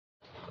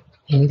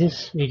In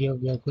this video,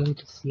 we are going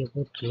to see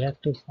about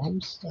reactive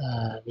forms,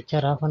 which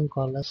are often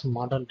called as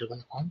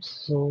model-driven forms.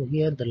 So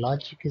here the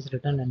logic is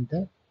written in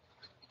the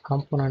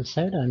component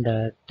side, and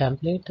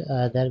template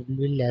there will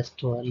be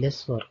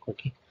less work.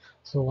 Okay,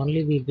 so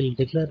only we will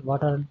declare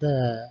what are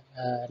the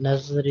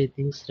necessary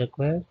things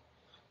required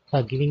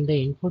for giving the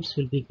inputs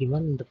will be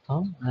given in the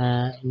form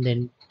in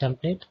the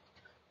template,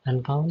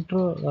 and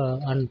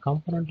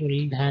component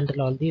will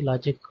handle all the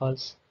logic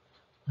calls,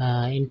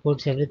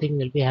 inputs, everything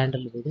will be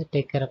handled by the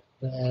take care of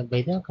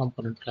by the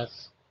component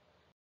class.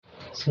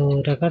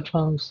 So record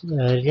forms,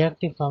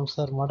 reactive forms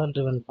are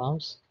model-driven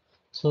forms,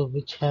 so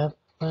which have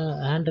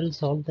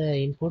handles all the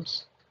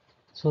inputs,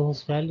 so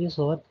whose values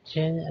over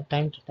change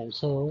time to time.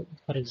 So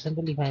for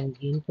example, if I am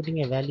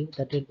inputting a value,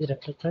 that will be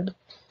reflected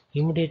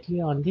immediately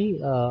on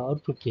the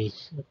output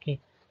page. Okay.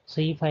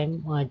 So if I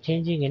am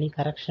changing any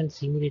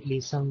corrections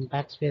immediately, some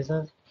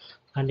backspaces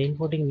and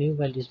inputting new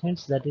values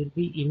means that will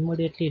be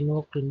immediately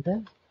invoked in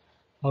the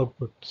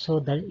output, so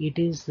that it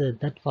is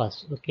that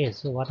fast. Okay,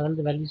 so what are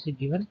the values you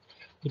given,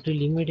 it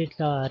will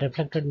immediately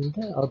reflected in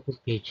the output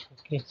page.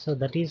 Okay, so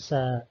that is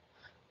the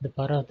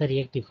power of the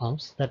reactive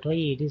forms. That why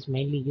it is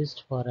mainly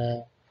used for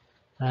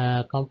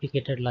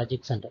complicated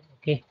logic center.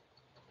 Okay,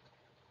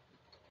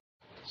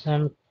 so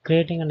I'm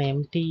creating an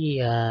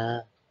empty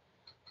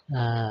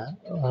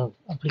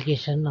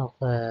application of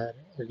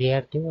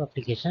reactive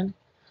application,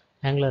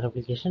 angular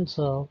application.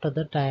 So after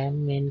that I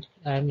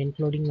am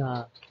including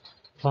a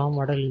form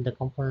model in the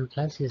component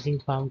class using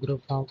form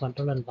group, form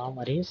control, and form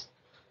arrays.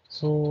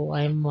 So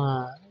I'm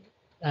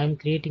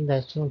creating the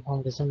HTML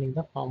form resembling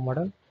the form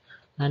model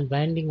and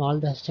binding all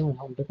the HTML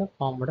form to the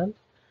form model,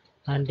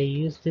 and I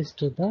use this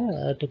to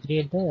the to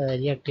create the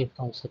reactive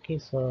forms. Okay,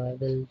 so I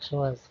will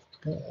show us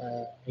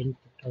the input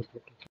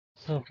output. Okay.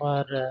 So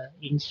for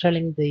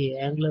installing the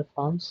Angular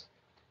forms,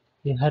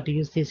 you have to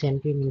use this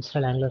npm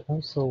install Angular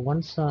forms. So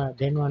once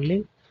then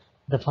only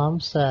the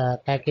forms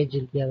package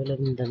will be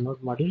available in the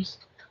node modules.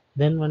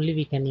 Then only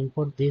we can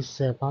import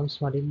this forms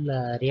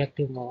module,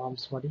 reactive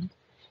forms module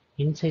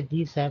inside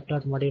this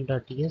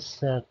app.module.ts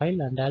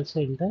file, and also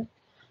in the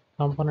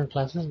component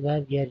classes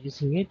where we are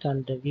using it,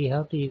 and we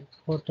have to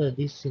import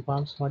this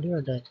forms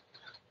module and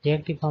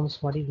reactive forms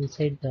module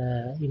inside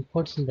the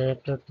imports in the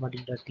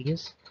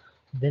app.module.ts.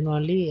 Then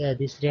only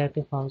this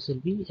reactive forms will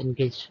be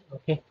engaged.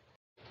 Okay.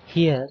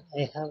 Here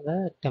I have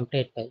a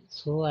template file,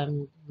 so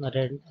I'm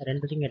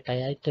rendering a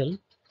title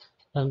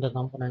from the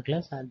component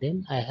class, and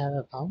then I have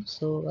a form.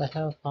 So I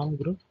have a form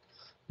group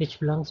which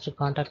belongs to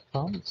contact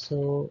form.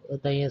 So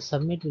the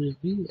submit will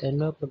be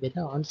invoked by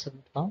the on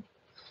submit form,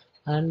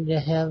 and I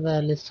have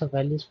a list of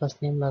values: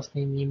 first name, last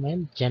name,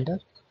 email, gender.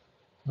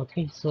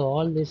 Okay, so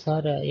all these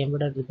are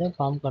embedded with the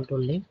form control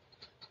name.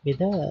 With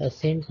the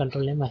same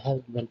control name I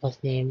have given: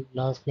 first name,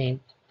 last name,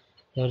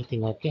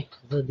 everything. Okay,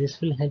 so this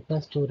will help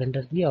us to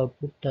render the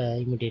output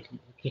immediately.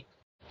 Okay,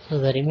 so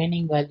the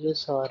remaining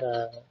values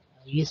are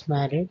is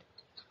married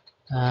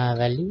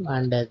value,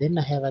 and then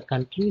I have a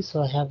country.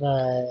 So I have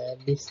a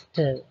list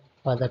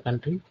for the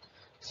country,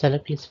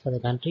 select list for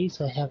the country.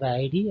 So I have a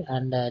ID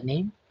and a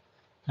name,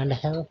 and I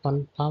have a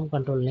form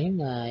control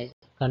name,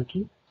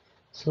 country.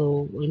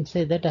 So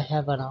inside that I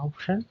have an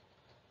option.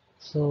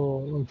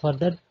 So for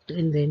that,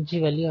 in the ng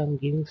value I'm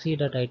giving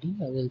c.id.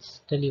 I will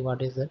tell you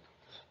what is that.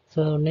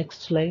 So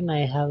next line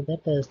I have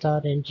that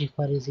star ng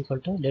for is equal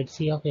to let's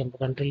see of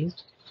country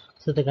list.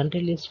 So the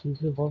country list will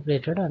be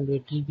populated and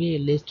it will be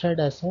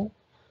listed as a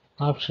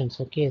options.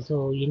 Okay,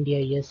 so India,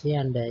 USA,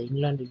 and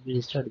England will be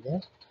listed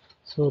there.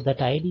 So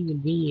that ID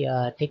will be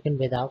taken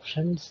by the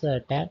options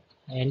tab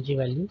ng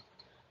value,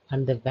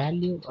 and the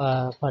value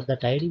for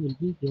that ID will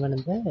be given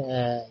in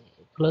the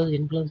enclosed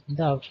in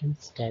the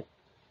options tab.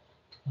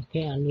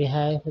 Okay, and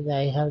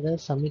I have the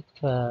submit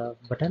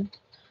button,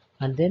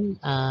 and then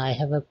I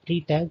have a pre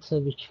tag, so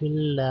which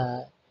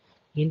will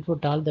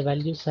input all the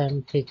values I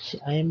am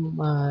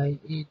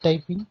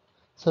typing,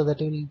 so that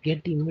will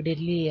get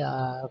immediately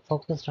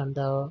focused on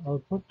the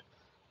output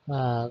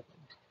uh,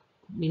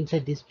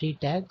 inside this pre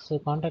tag. So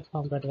contact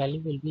form that value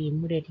will be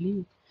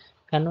immediately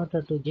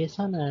converted to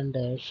JSON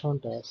and shown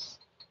to us.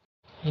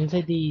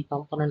 Inside the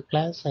component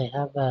class, I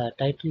have a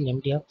title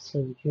MDF, so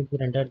which will be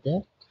rendered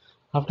there.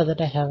 After that,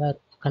 I have a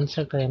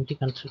constructor, empty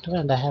constructor,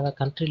 and I have a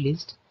country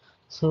list.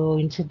 So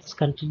inside this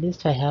country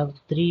list, I have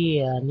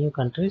three new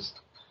countries.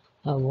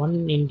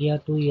 One India,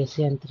 two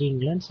USA, and three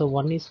England. So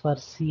one is for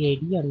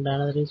CID and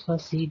another is for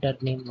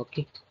C.name.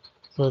 Okay,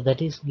 so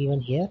that is given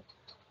here,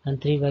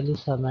 and three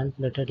values are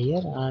manipulated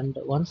here. And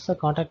once the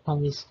contact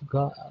form is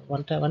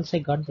once I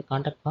got the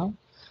contact form,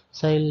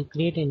 so I will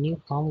create a new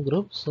form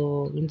group.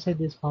 So inside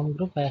this form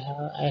group, I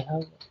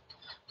have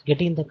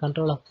getting the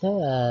control of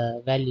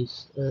the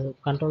values.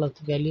 Control of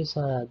the values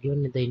are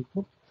given in the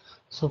input.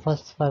 So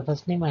first for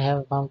first name I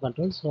have form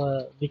control,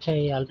 so which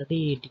I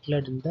already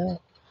declared in the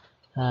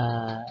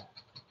uh,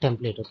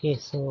 template. Okay,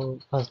 so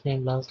first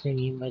name, last name,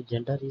 email,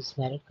 gender, is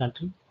married,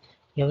 country,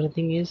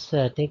 everything is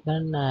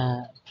taken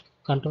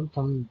control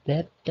from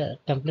that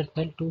template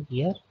file to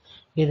here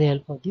with the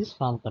help of this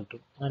form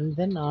control. And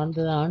then on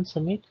the on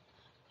submit,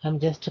 I'm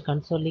just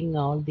consoling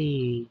all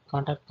the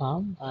contact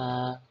form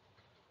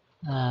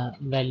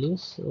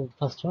values. So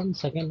first one,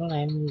 second one,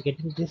 I'm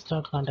getting this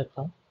dot contact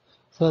form.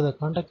 So the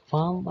contact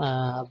form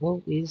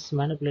above is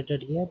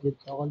manipulated here with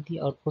all the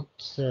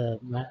outputs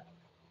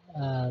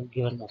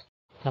given up.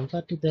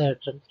 Compared to the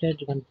template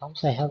driven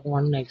forms, I have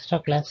one extra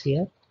class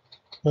here.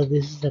 So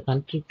this is the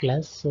country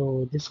class.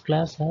 So this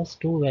class has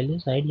two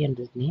values, ID and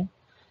this name.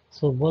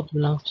 So both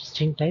belongs to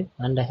string type,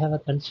 and I have a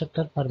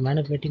constructor for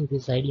manipulating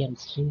this ID and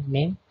string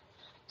name.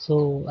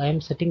 So I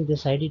am setting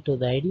this ID to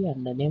the ID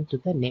and the name to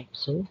the name.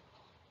 So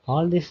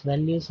all these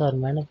values are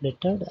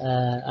manipulated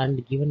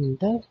and given in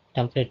the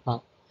template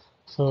form.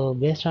 So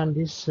based on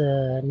this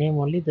name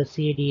only, the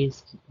CID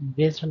is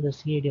based on the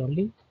CID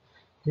only.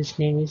 This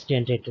name is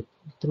generated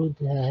through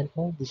the help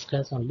of this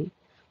class only.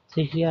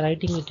 So if we are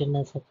writing it in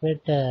a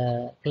separate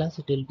class,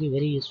 it will be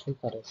very useful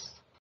for us.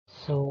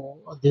 So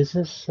this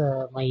is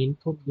my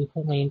input.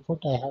 Before my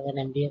input, I have an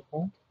MDF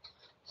form.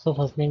 So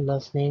first name,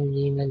 last name,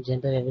 email,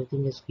 gender,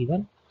 everything is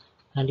given.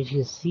 And if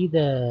you see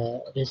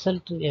the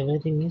result,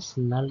 everything is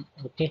null.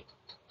 Okay.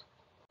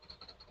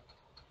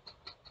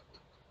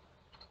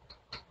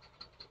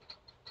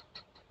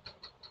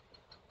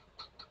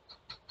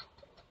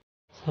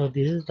 So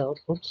this is the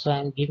output. So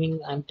I'm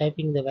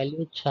typing the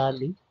value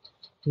Charlie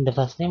in the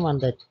first name,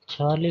 and the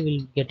Charlie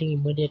will getting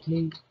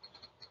immediately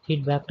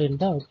feedback in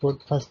the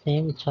output. First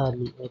name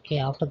Charlie. Okay.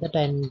 After that,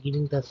 I'm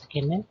giving the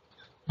second name,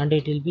 and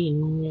it will be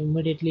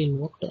immediately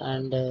invoked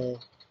and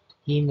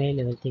email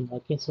everything.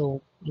 Okay.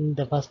 So in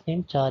the first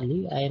name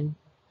Charlie, I am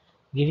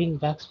giving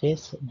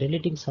backspace,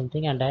 deleting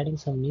something and adding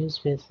some new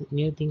space,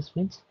 new things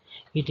means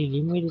it will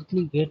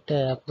immediately get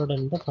uploaded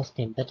in the first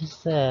name. That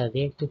is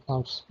reactive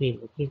form speed.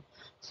 Okay,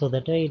 so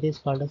that way it is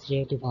called as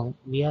reactive form.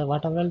 We are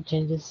whatever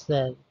changes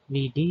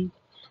we did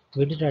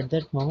at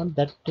that moment,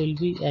 that will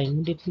be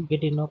immediately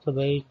get invoked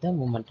by the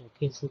moment.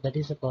 Okay, so that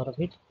is the power of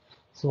it.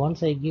 So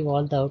once I give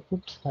all the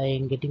outputs, I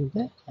am getting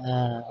the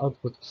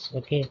outputs.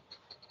 Okay,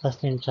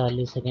 first name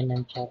Charlie, second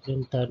name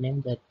Chaplin, third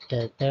name that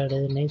third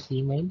is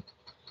email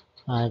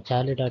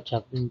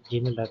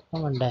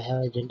charlie.chaplin@gmail.com, and I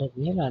have a gender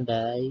male, and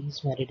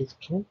is married is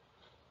true,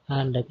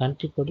 and the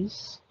country code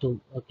is 2.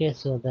 Okay,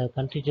 so the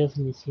country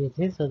chosen is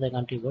USA, so the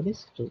country code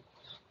is 2.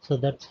 So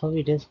that's how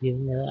it is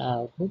giving the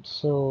output.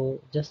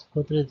 So just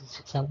go through this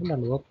example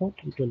and work out,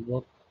 it will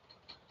work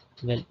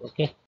well.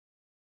 Okay,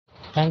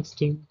 thanks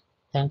team,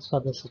 thanks for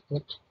the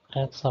support.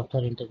 Crack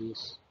software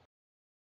interviews.